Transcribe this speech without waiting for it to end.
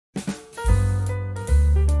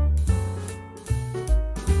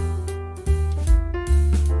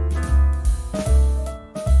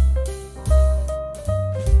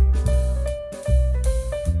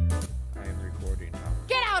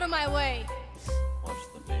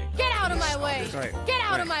way. Right. Get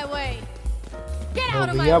out of my way. Get Well, out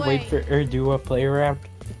of we my gotta way. wait for or do a play around.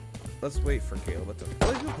 Let's wait for Caleb. Let's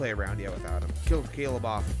do play around, yeah, without him. Kill Caleb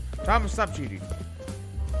off. Thomas, stop cheating.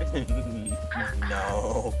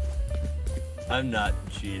 No. I'm not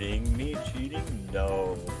cheating. Me cheating?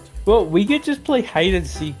 No. Well, we could just play hide and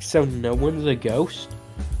seek so no one's a ghost.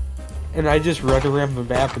 And I just run around the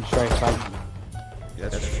map and try to find you. Yeah,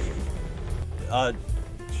 that's true.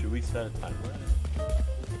 Should we set a time limit?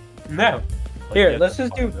 No. Like, Here, you have let's to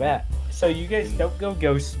just do find them? that. So you guys don't go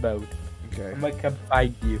ghost mode. Okay. I'm gonna come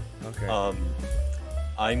find you. Okay.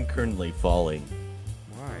 I'm currently falling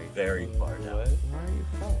Why? very far now. Why are you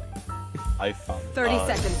falling? I found 30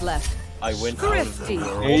 seconds left. I went out of the Thrifty.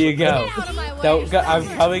 world. There you go. Get out of my way. Don't go, I'm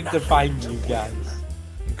coming to find you guys.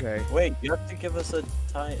 Okay. Wait, you have to give us a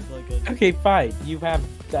time, like a... Okay, fine. You have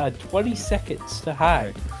 20 seconds to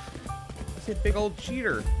hide. That's a big old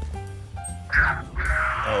cheater.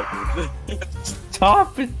 Oh.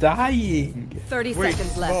 Stop dying. 30 Wait,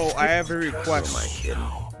 seconds left. Bo, I have a request. Get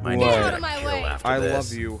What? out of my way. I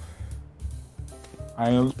love you. I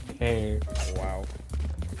don't care. Wow.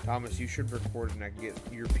 Thomas, you should record and I can get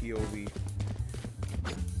your POV.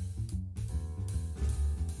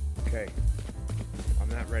 Okay. I'm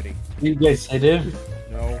not ready. You guys hit him?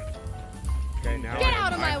 No. Okay, now Get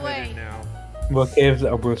out of my I'm way. hidden now. Well, Caleb's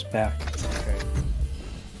almost back. Okay.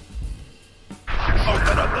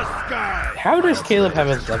 Open up the sky! How does Caleb have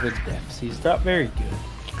 11 deaths? He's not very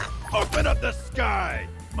good. Open up the sky!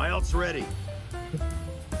 My ult's ready.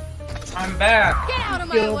 I'm back. Get out of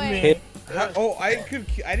my way. Hit Oh, I didn't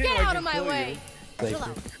Get know I out could of my kill way. you. later.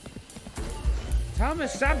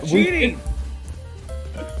 Thomas, stop We cheating!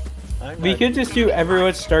 We could just do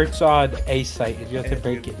everyone starts on A site and you have to And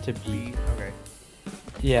break you- it to B. Okay.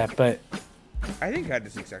 Yeah, but I think hide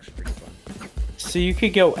and seek's actually pretty fun. so you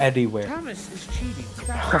could go anywhere. Thomas is cheating.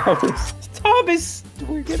 Stop. Thomas,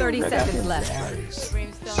 we're gonna 30 run out seconds of left. gas.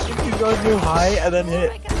 Brimstone. You go too high and then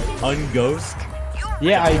hit unghost.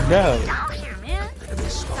 Yeah, I know.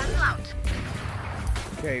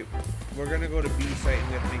 Okay, we're gonna go to B site and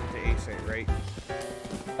we have to make it to A site, right?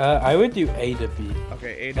 I would do A to B.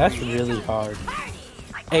 Okay, A to That's B. really hard.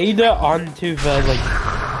 A to onto the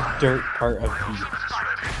like dirt part of B.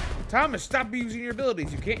 Thomas, stop using your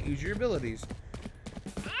abilities. You can't use your abilities.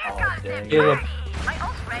 Oh, dang. Caleb,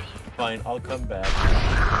 Fine, I'll come back.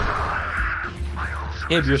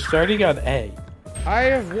 Caleb, you're starting on A. I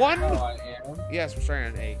have one. I am. Yes, we're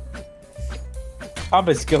starting on A.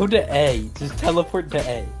 Thomas, go to A. Just teleport to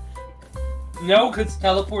A. No, because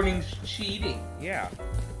teleporting's cheating. Yeah.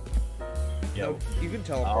 Yo, No, you can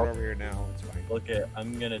teleport I'll- over here now. It's fine. look at,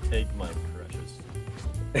 I'm gonna take my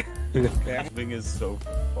precious. Okay. Moving is so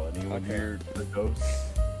funny when Okay. you're the ghost.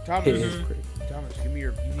 Thomas, It is pretty. Thomas, give me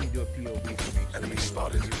your. You need to do a POV for me. So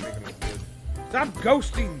you're making it good. Stop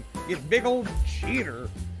ghosting, you big old cheater.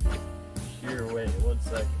 Here, wait, one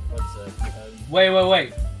sec.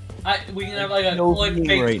 Wait. We can have like a No clickbait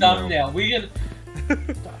me right now. thumbnail. We can,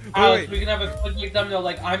 Alex, Wait. we can have a clickbait thumbnail.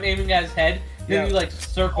 Like I'm aiming at his head, then Yeah. you like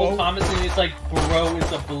circle Bo- Thomas, and it's like bro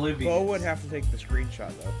is oblivious. Bo would have to take the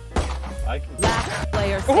screenshot though. I can. Last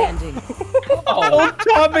player standing. Oh,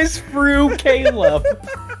 Thomas threw Caleb.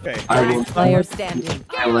 Okay. Last player standing.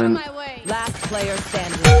 Get out of my way. Last player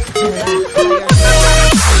standing. Last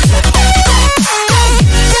player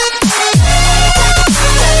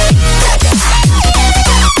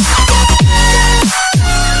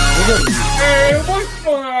Hey, what's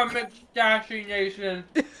going on, McStashy Nation?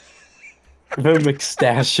 The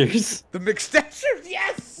McStashers. The McStashers,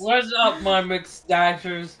 yes. What's up, my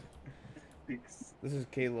McStashers? This is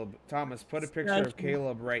Caleb. Thomas, put a picture of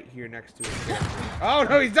Caleb right here next to his character. Oh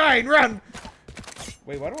no, he's dying! Run!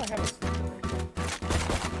 Wait, why do I have a sniper rifle?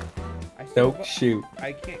 I still Don't shoot.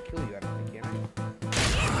 I can't kill you, I don't think, can I?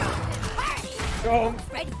 Go!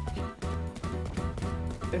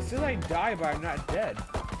 It says I die, but I'm not dead.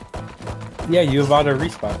 Yeah, you have auto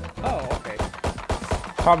respawn. Oh, okay.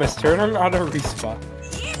 Thomas, turn on auto respawn.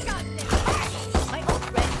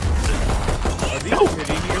 Are these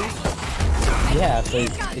hitting you? Yeah, but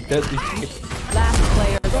it does. Last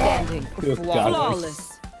player standing. Oh, God.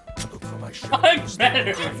 Flawless. I'm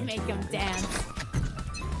better. Let's make him dance.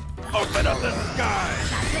 Open up the sky!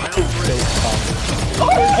 Oh,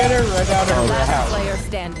 get her right out of her Last house. player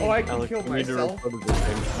standing. Oh, I can Alex, kill we need to myself. record at the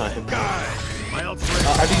same time. Sky! My ult's ready.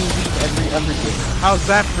 How do you leave every other game? How's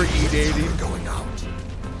that for E-dating?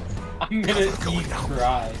 I'm gonna eat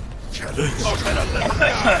dry. Open up the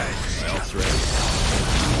sky! My ult's ready.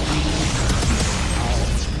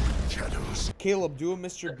 Caleb, do a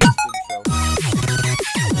Mr. Beast intro.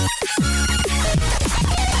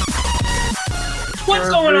 What's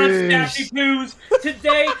going on, Snappy Poos?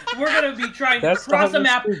 Today, we're gonna be trying to That's cross how a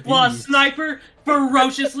map Mr. while a Beast. sniper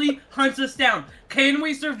ferociously hunts us down. Can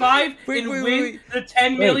we survive Wait, and wait, win wait. the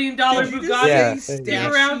 $10 million Did you just Bugatti? say Yeah.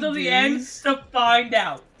 Stick around till the end Dues? to find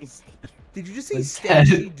out. Did you just say The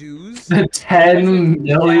stashy dues? The $10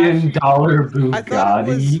 million I thought it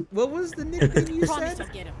was. Bugatti. What was the nickname you Promise said?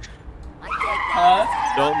 I'll get him.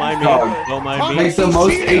 Huh? Don't mind me. Dog. Don't mind Thomas, me. Like the he's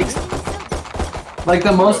most cheating. Like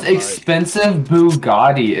the most expensive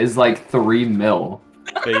Bugatti is like 3 mil.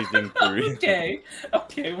 Phasing through. Okay.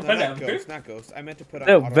 Okay, No, not whatever. ghost, not ghost. I meant to put on.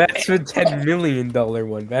 No, auto that's the rotate. $10 million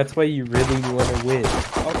one. That's why you really want to win.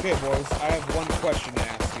 Okay, boys. I have one question to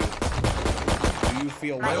ask you. Do you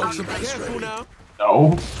feel lucky?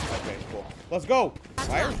 No. Okay, cool. Let's go.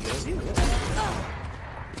 Fire.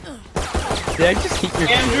 Did I just hit your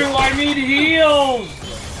Andrew, I need heals!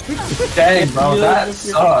 Dang, bro, that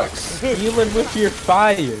sucks. Healing with your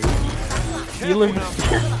fire. Healing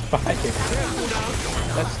with your fire.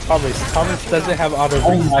 That's Thomas. Thomas doesn't have auto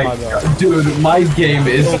Oh my respawn on. god, dude, my game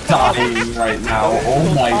is dying right now.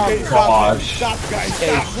 Oh my Okay, stop, gosh. stop, guys.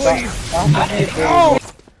 Hey, Stop, please.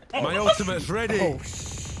 Oh, My ultimate's ready. Oh,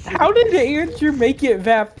 how did Andrew make it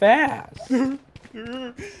that fast?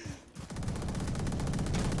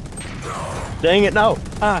 Dang it, no.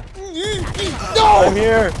 Ah. No! I'm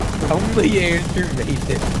here. Only Andrew made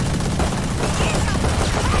it.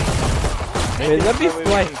 Hey, let me We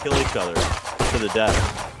fly. can kill each other to the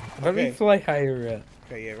death. Let me Okay. fly higher up.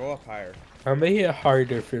 Okay, yeah, go up higher. I'll make it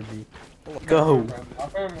harder for me. Go.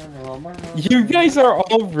 You guys are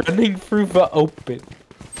all running through the open.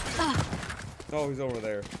 No, he's over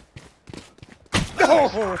there. No!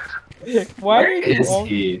 Why are Where you is all...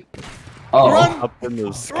 he? Oh, Run! Up in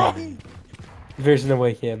the sky. Run! There's no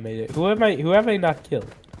way he had made it. Who have I not killed?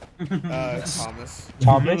 Thomas.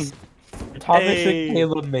 Thomas? Thomas Hey. and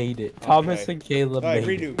Caleb made it. Thomas Okay. and Caleb Alright,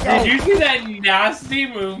 made it. redo. Did you see that nasty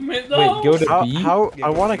movement though? Wait, go to How? B? I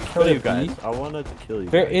want to kill Go to you guys. B? I want to kill you.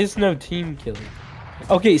 There guys. is no team killing.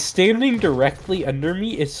 Okay, standing directly under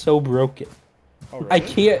me is so broken. Oh, really? I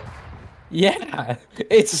can't... Yeah,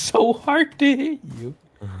 it's so hard to hit you.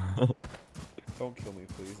 Don't kill me,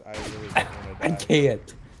 please. I really don't want to I die.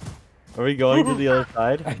 can't. Are we going to the other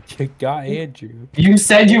side? I got Andrew. you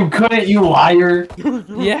said you couldn't, you liar.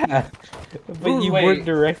 Yeah, but you Wait, weren't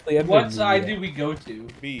directly under me. What side yet. do we go to?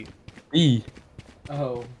 B. B.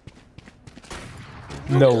 Oh.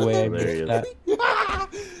 No way I There he missed is. that.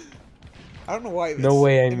 I don't know why. No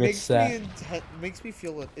way I it missed makes me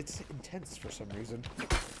feel it's intense for some reason.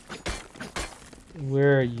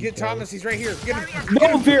 Where are you? Get guys? Thomas, he's right here. Get him.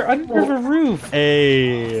 No, they're under the roof.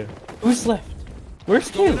 Hey. Who's left?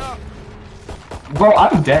 Where's Caleb? Bro,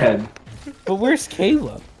 I'm dead. But where's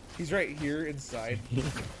Caleb? He's right here inside.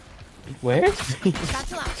 Where?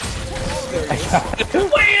 Satchel out. There he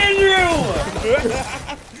is. Wait, Andrew!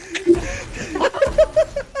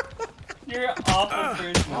 You're an awful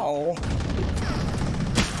person. Ow.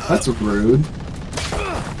 That's rude.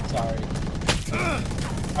 Sorry.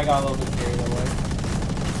 I got a little bit carried away.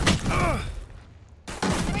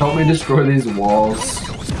 Help me destroy these walls.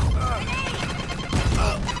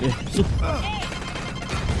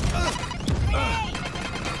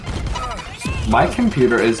 My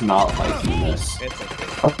computer is not liking this. It's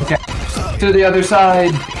okay. Okay, to the other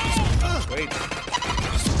side. Wait.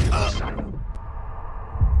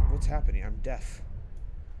 What's happening? I'm deaf.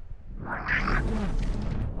 I'm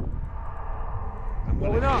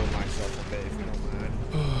gonna heal myself a bit if you don't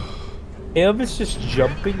mind. Caleb is just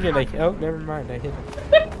jumping and I... Oh, never mind. I hit him.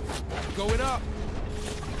 Going up.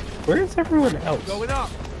 Where is everyone else? Going up.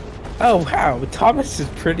 Oh, wow. Thomas is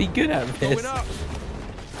pretty good at this. Going up.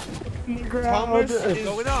 Thomas is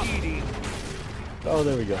Going up. cheating. Oh,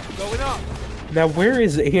 there we go. Going up. Now, where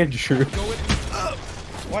is Andrew? Going up.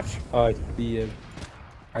 Watch. Oh, I see him.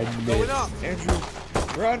 I Going missed. up. Andrew,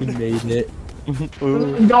 run. He made it.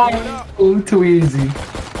 No, ooh, too easy.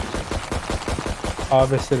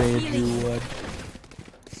 Thomas and Andrew won.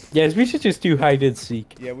 Yes, we should just do hide and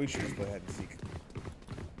seek. Yeah, we should just go ahead and seek.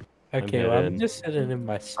 Okay, well, I'm hidden. just sitting in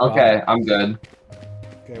my spot. Okay, I'm good.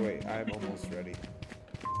 Okay, wait. I'm almost ready.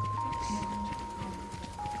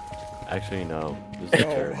 Actually, no. This is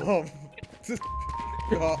terrible.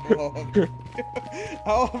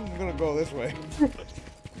 I'm gonna go this way.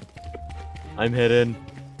 I'm hidden.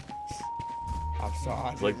 I'm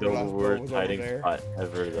sorry. It's like the worst hiding spot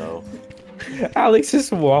ever, though. Alex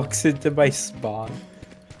just walks into my spot.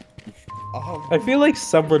 I feel like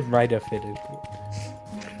someone might have hit it.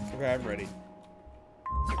 Okay, I'm ready.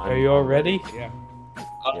 Are you all ready? Yeah.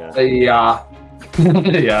 Yeah. Yeah.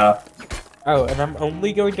 Yeah. Oh, and I'm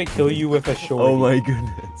only going to kill you with a short. Oh my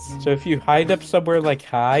goodness. So if you hide up somewhere like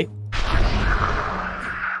high,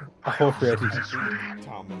 already.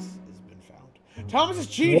 Thomas has been found. Thomas is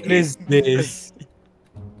cheating. What is this?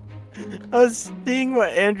 I was seeing what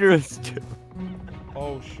Andrew was doing.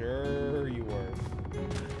 Oh, sure you were.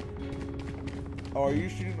 Oh, are you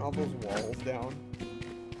shooting all those walls down?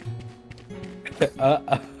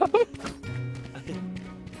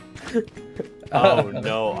 Oh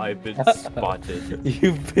no, I've been spotted.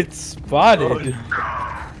 You've been spotted.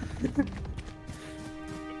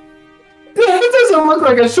 It doesn't look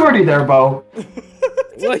like a shorty there, Bo.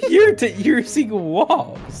 Well, you're seeing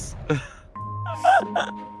walls. I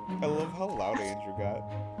love how loud Andrew got.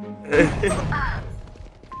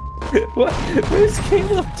 What? Where's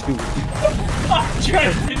Caleb doing? I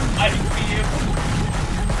tried to knife you.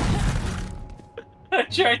 I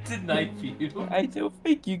tried to knife you. I don't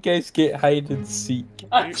think you guys get hide and seek.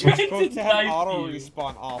 I You're tried supposed to to have knife auto you.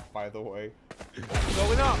 respawn off, by the way.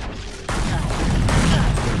 Going up.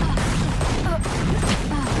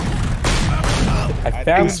 I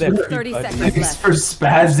found them. 30 buddy. seconds Thanks left. for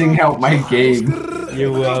spazzing out my game.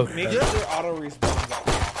 You're welcome. Make sure auto respawns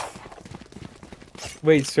off.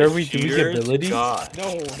 Wait, so are we doing Cheaters? abilities? God.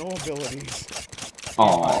 No abilities.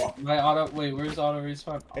 Aw. My auto. Wait, where's auto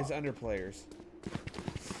respawn? It's under players.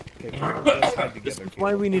 Okay, let's hide This together. is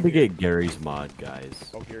why we need to get Gary's mod,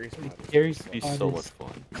 guys. Oh, Gary's mod. Gary's It'd be mod so is- much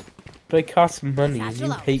fun. But it costs money, and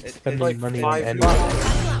you hate It's spending like money on $5.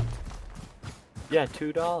 anything. Yeah,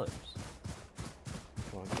 $2.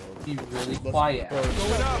 Come on, Caleb. Be really Let's quiet. go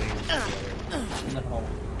together. No.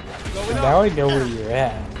 Now I know where you're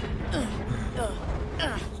at.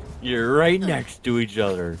 You're right next to each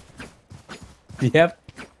other. Yep.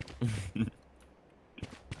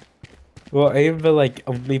 Well, I am the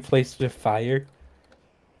only place with fire.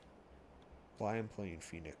 Well, I am playing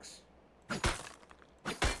Phoenix.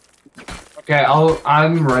 Okay,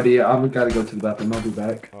 I'm ready. I'm gotta go to the bathroom. I'll be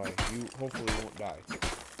back. Alright, you hopefully won't die.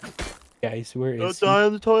 Guys, where Don't is he? die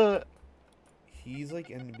on the toilet. He's like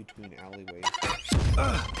in between alleyways.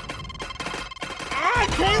 Ah,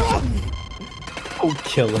 Caleb! Oh,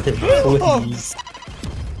 kill him, please.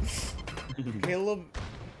 Caleb.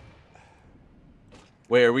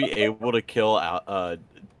 Wait, are we able to kill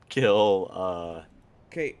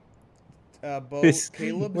Okay. Bo, This-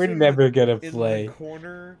 Caleb's we're in never gonna in play. the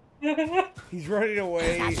corner. He's running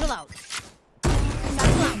away. Satchel out.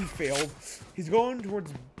 He failed. He's going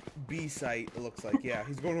towards B site, it looks like. Yeah,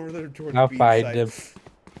 he's going over there towards I'll B find site. him.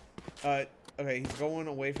 Okay, he's going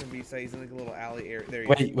away from B site. He's in like a little alley area. There he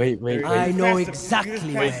Wait, is. wait, wait, There wait. he is. I know You just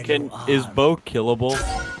exactly passed him. where Wait, is Bo killable?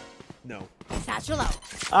 No. Satchel out.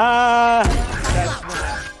 Ah! That's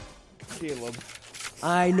not Caleb.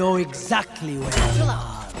 I know exactly where Satchel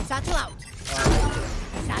out. Satchel out.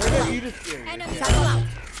 Satchel out. You just Enemy. Satchel out.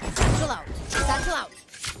 Satchel out. Satchel out.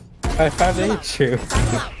 I found Andrew.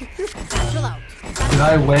 Satchel out. Satchel out. Did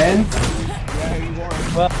I win? Yeah, you won.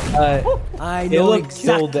 Well, I know Caleb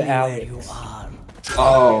exactly killed where Alex. you are.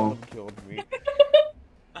 Oh. Caleb killed me.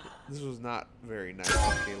 This was not very nice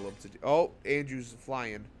of Caleb to do. Oh, Andrew's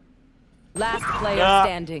flying. Last player Yeah.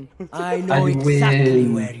 standing. I know I exactly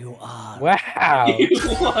win. where you are. wow. You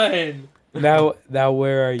won. Now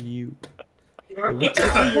where are you? You're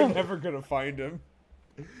never gonna find him.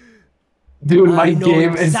 Dude, I my know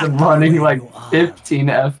game exactly is running where like you are. 15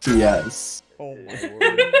 FPS. Oh my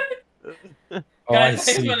word. Oh, I Guys,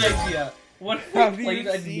 I see. have an idea. What if How we do you played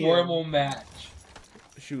a see him? normal match?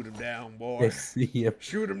 Shoot him down, I boy. see him.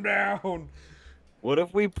 Shoot him down. What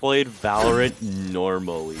if we played Valorant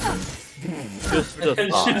normally? Just a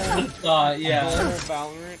It's thought. just a thought, yeah. Normal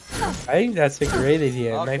Valorant. I think that's a great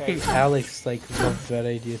idea, and I Okay. think Alex loves that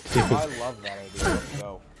idea too. I love that idea. Let's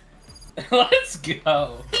go. Let's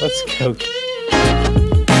go. Let's go.